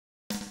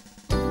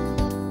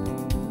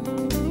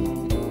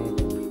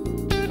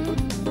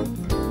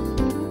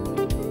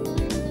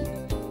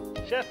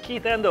Chef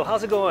Keith Endo,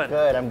 how's it going?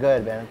 Good, I'm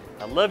good, man.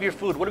 I love your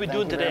food. What are we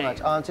doing today? Thank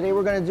you very much. Today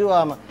we're going to do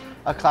a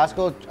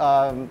classical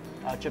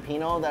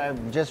Cioppino that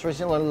I've just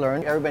recently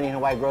learned. Everybody in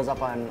Hawaii grows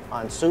up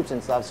on soups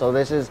and stuff, so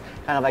this is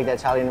kind of like the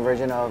Italian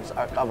version of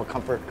a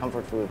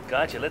comfort food.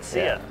 Gotcha, let's see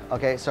it.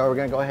 Okay, so we're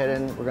going to go ahead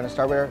and we're going to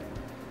start with,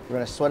 we're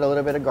going to sweat a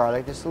little bit of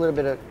garlic, just a little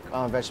bit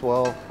of vegetable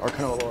oil or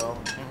canola oil,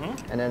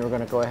 and then we're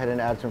going to go ahead and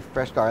add some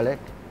fresh garlic.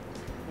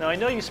 Now I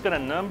know you spent a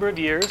number of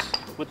years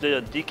with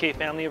the DK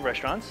family of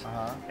restaurants,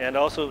 and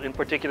also in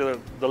particular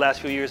the last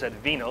few years at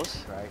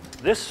Vino's. Right.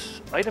 This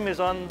item is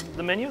on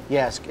the menu?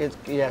 Yes,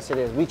 yes it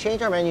is. We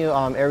change our menu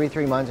every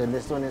 3 months, and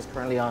this one is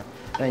currently on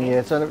menu.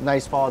 It's a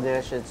nice fall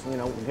dish. It's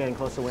getting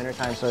close to winter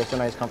time, so it's a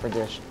nice comfort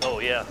dish. Oh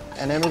yeah.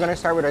 And then we're going to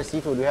start with our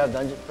seafood. We have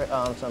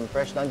some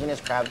fresh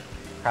Dungeness crab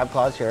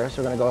claws here,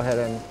 so we're going to go ahead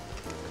and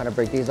kind of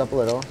break these up a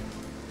little.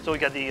 So we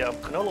got the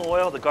canola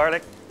oil, the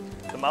garlic,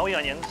 the Maui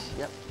onions.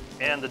 Yep.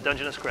 And the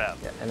Dungeness crab.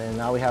 Yeah, and then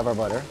now we have our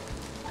butter.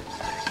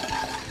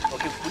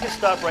 Okay, we can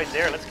stop right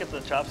there. Let's get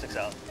the chopsticks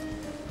out.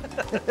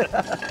 Okay, go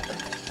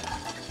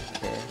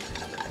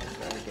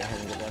ahead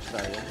and get that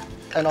started.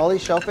 And all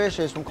these shellfish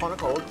is from Kona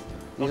Cold.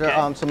 These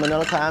are some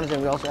Manila Clams,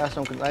 and we also have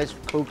some nice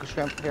cooked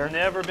shrimp here.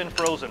 Never been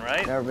frozen,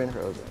 right? Never been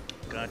frozen.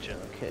 Gotcha.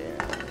 Okay,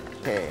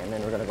 and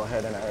then we're gonna go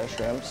ahead and add our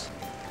shrimps.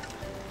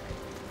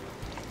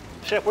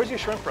 Chef, where's your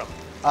shrimp from?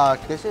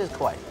 This is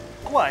Kaua'i.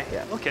 Kaua'i?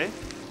 Yeah. Okay.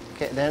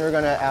 Okay, then we're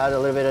gonna add a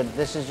little bit of,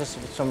 this is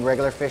just some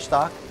regular fish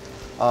stock.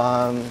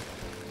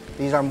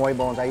 These are moi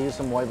bones. I use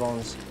some moi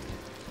bones.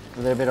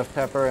 A little bit of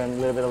pepper and a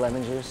little bit of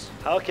lemon juice.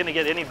 How can it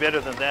get any better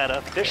than that?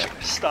 A fish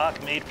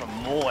stock made from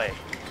moi.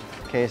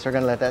 Okay, so we're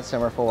gonna let that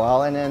simmer for a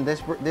while. And then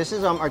this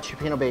is our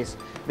Cioppino base.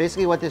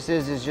 Basically what this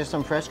is just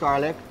some fresh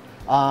garlic.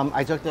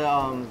 I took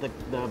the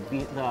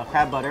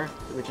crab butter,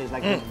 which is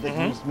like the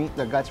meat,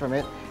 the guts from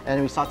it, and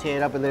we saute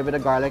it up with a little bit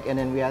of garlic, and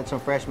then we add some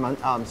fresh San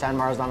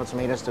Marzano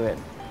tomatoes to it.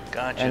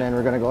 Gotcha. And then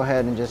we're gonna go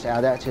ahead and just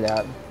add that to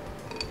that.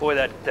 Boy,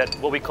 that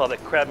what we call the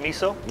crab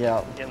miso.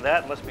 Yeah. And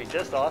that must be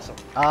just awesome.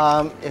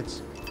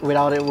 It's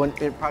without it,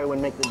 it probably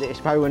wouldn't make the dish.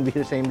 It probably wouldn't be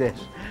the same dish.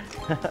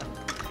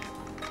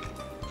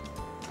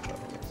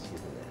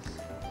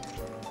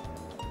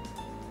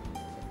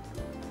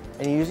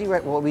 And usually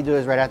what we do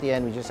is right at the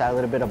end, we just add a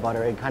little bit of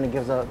butter. It kind of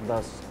gives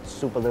the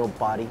soup a little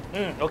body.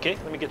 Okay,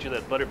 let me get you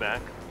that butter back.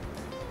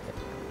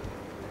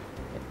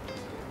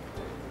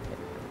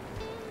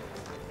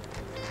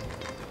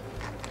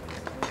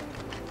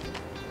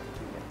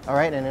 All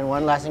right, and then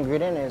one last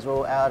ingredient is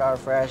we'll add our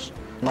fresh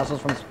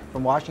mussels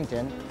from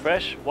Washington.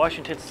 Fresh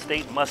Washington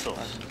State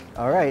Mussels.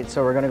 All right,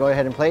 so we're gonna go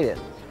ahead and plate it.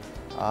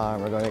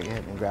 We're gonna go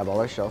ahead and grab all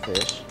our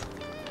shellfish.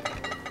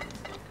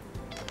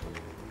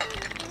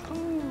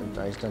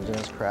 Nice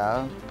Dungeness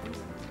crab.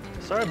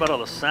 Sorry about all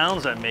the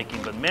sounds I'm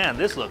making, but man,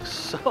 this looks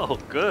so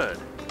good.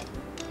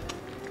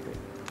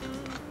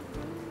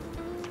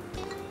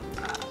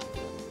 A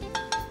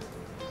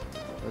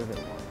little bit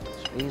more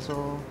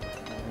basil.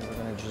 And we're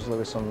gonna drizzle it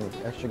with some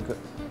extra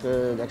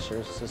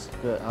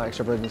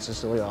virgin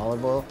Sicilian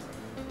olive oil.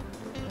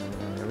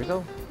 And there we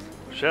go.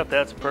 Chef,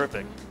 that's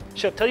perfect.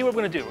 Chef, tell you what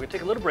we're gonna do. We're gonna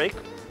take a little break,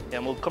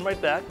 and we'll come right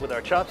back with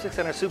our chopsticks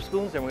and our soup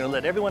spoons, and we're gonna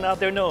let everyone out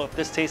there know if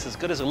this tastes as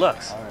good as it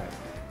looks. All right.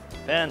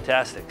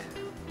 Fantastic.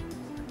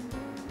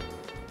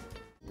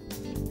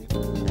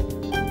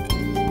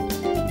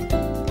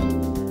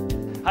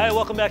 Hi,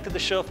 welcome back to the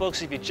show,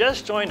 folks. If you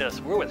just joined us,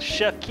 we're with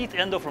Chef Keith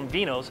Endo from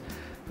Vino's,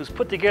 who's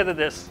put together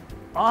this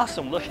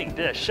awesome looking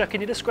dish. Chef, can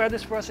you describe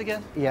this for us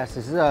again? Yes,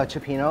 this is a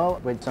Cioppino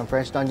with some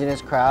fresh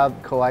Dungeness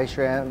crab, Kaua'i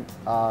shrimp,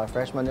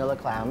 fresh Manila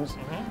Clams,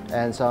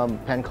 and some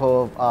Penn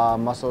Cove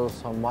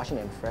mussels from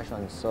Washington, fresh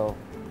ones. So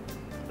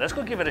let's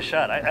go give it a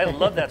shot. I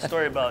love that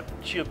story about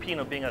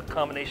Cioppino being a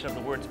combination of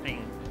the words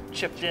being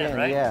chipped in,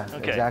 right? Yeah,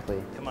 okay.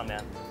 Exactly. Come on,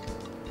 man.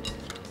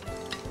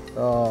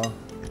 So,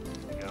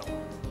 there you go.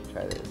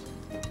 Try this.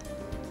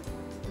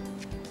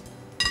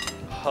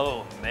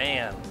 Oh,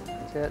 man.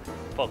 That's it.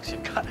 Folks,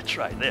 you've got to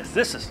try this.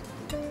 This is,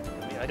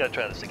 I got to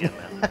try this again,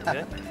 man.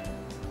 Okay?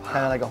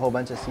 Kind of like a whole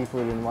bunch of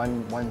seafood in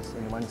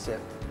one sip.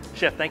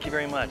 Chef, thank you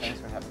very much. Thanks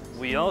for having us.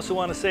 We also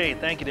want to say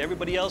thank you to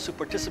everybody else who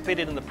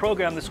participated in the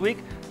program this week.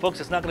 Folks,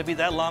 it's not going to be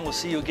that long. We'll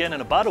see you again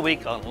in about a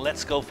week on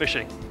Let's Go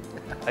Fishing.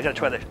 I gotta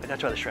try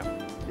the shrimp.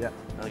 Yeah.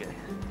 Okay.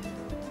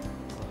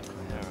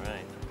 All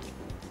right.